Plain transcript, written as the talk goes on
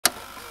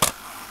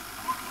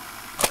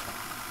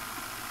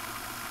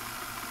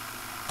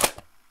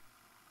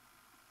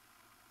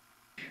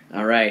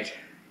All right,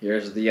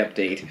 here's the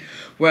update.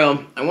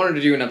 Well, I wanted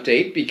to do an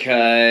update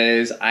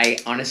because I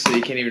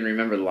honestly can't even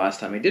remember the last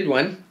time I did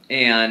one,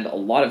 and a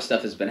lot of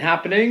stuff has been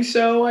happening,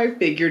 so I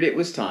figured it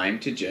was time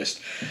to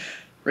just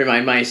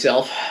remind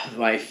myself,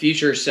 my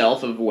future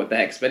self, of what the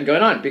heck's been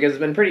going on, because it's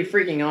been pretty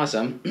freaking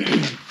awesome.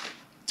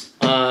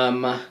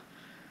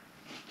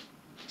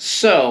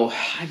 So,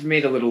 I've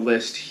made a little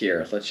list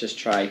here. Let's just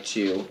try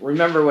to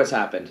remember what's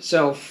happened.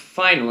 So,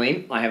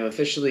 finally, I have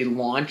officially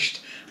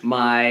launched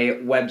my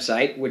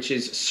website, which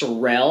is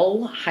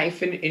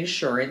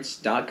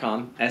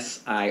Sirrel-insurance.com,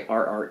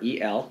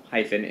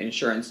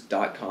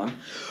 Sirrel-insurance.com,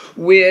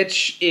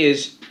 which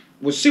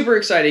was super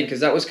exciting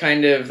because that was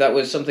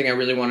something I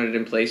really wanted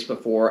in place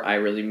before I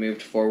really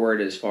moved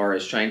forward as far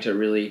as trying to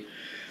really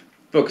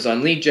focus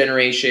on lead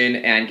generation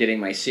and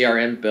getting my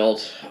CRM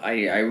built.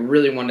 I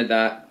really wanted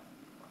that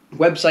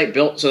website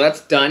built, so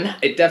that's done.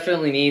 It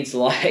definitely needs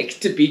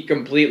to be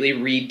completely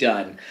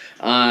redone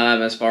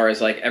as far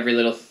as every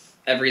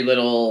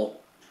little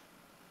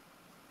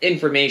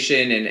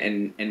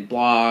information and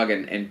blog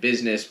and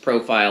business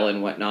profile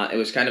and whatnot. It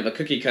was kind of a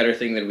cookie cutter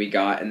thing that we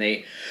got, and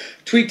they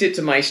tweaked it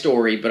to my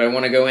story, but I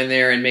want to go in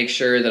there and make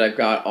sure that I've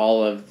got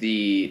all of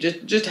the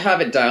just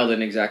have it dialed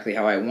in exactly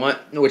how I want,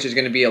 which is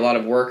going to be a lot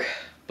of work.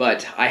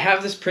 But I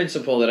have this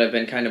principle that I've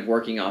been kind of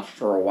working off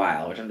for a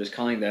while, which I'm just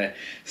calling the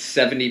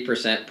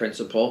 70%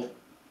 principle.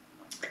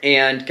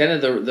 And kind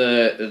of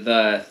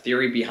the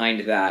theory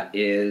behind that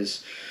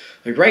is,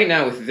 right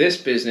now with this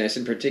business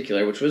in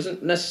particular, which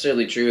wasn't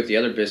necessarily true with the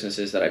other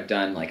businesses that I've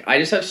done, I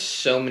just have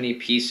so many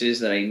pieces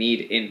that I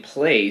need in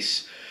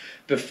place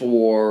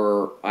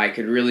before I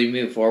could really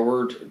move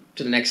forward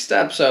to the next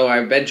step. So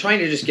I've been trying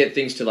to just get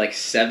things to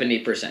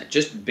 70%,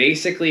 just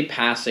basically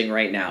passing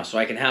right now, so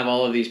I can have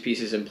all of these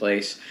pieces in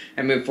place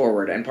and move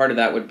forward. And part of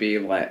that would be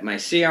my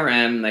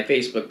CRM, my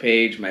Facebook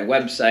page, my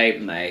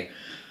website, my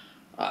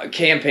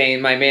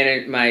campaign,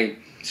 my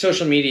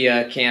social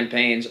media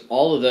campaigns,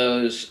 all of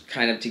those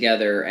kind of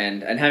together,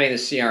 and having the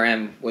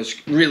CRM was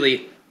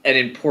really an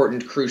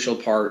important, crucial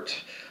part.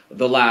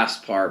 The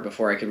last part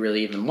before I could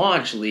really even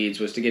launch leads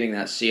was to getting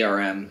that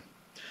CRM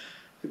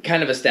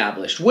kind of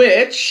established,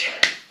 which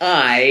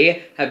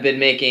I have been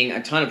making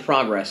a ton of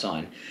progress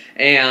on.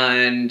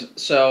 And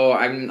so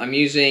I'm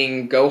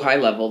using Go High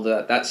Level,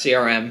 that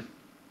CRM,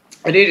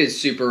 and it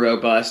is super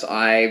robust.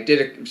 I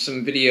did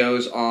some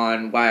videos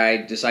on why I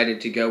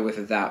decided to go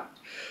with that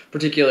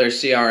particular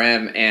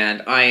CRM,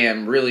 and I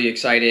am really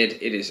excited.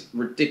 It is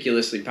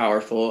ridiculously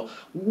powerful,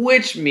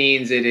 which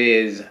means it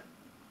is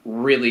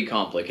really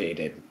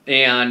complicated,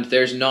 and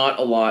there's not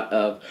a lot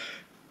of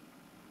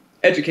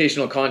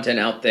educational content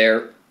out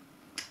there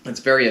that's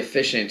very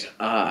efficient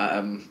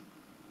of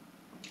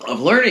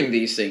learning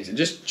these things. And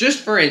just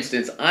for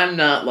instance, I'm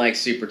not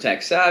super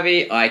tech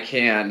savvy. I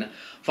can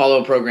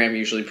follow a program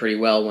usually pretty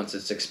well once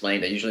it's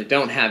explained. I usually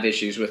don't have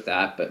issues with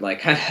that, but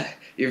kind of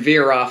you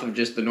veer off of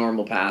just the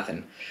normal path,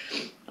 and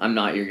I'm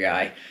not your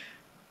guy.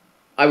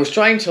 I was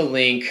trying to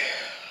link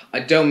a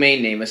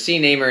domain name, a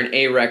CNAME or an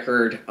A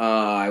record.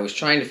 I was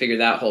trying to figure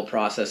that whole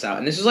process out.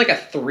 And this is a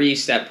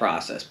 3-step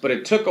process, but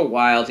it took a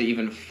while to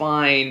even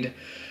find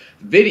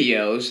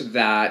videos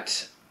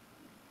that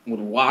would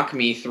walk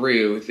me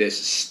through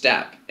this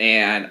step.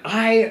 And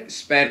I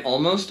spent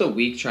almost a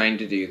week trying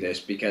to do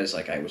this because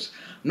I'm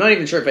not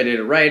even sure if I did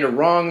it right or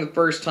wrong the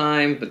first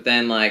time, but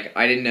then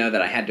I didn't know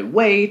that I had to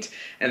wait,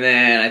 and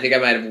then I think I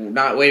might have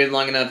not waited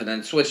long enough and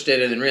then switched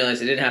it and then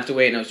realized I didn't have to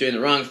wait and I was doing the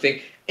wrong thing.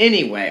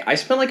 Anyway, I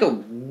spent a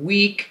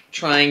week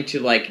trying to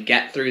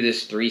get through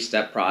this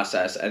 3-step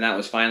process, and that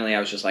was finally, I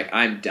was just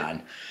I'm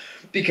done.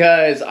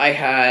 Because I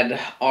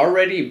had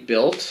already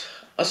built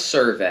a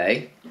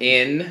survey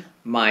in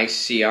my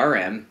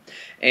CRM,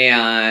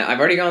 and I've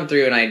already gone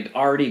through and I'd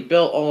already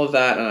built all of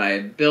that, and I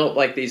had built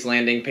these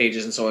landing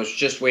pages, and so I was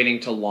just waiting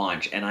to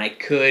launch, and I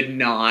could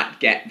not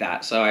get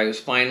that. So I was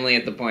finally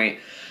at the point,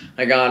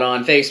 I got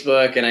on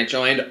Facebook and I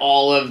joined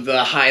all of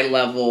the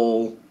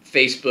high-level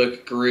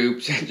Facebook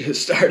groups and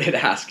just started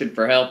asking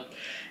for help.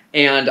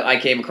 And I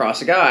came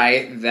across a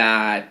guy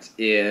that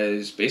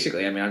is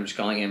basically, I'm just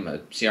calling him a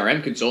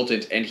CRM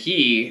consultant, and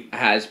he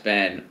has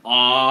been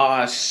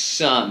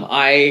awesome.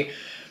 I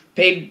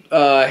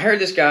hired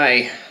this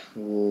guy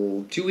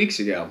 2 weeks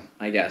ago,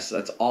 I guess.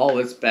 That's all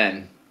it's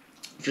been.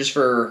 Just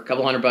for a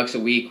couple $100 a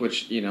week,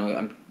 which,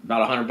 I'm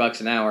about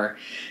 $100 an hour.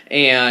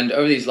 And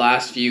over these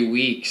last few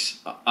weeks,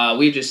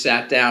 we just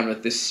sat down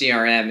with this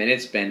CRM, and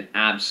it's been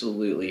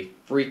absolutely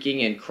freaking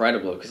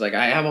incredible. Because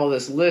I have all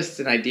this lists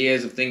and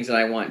ideas of things that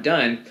I want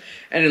done,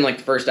 and in the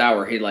first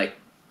hour, he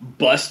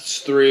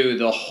busts through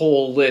the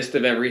whole list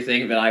of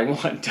everything that I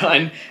want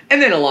done,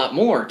 and then a lot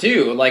more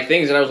too.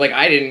 Things that I was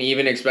I didn't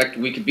even expect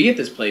we could be at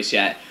this place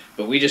yet.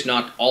 But we just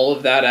knocked all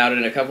of that out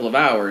in a couple of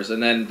hours,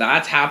 and then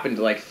that's happened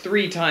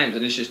 3 times,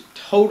 and it's just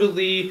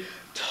totally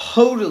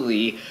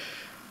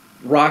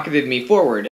rocketed me forward.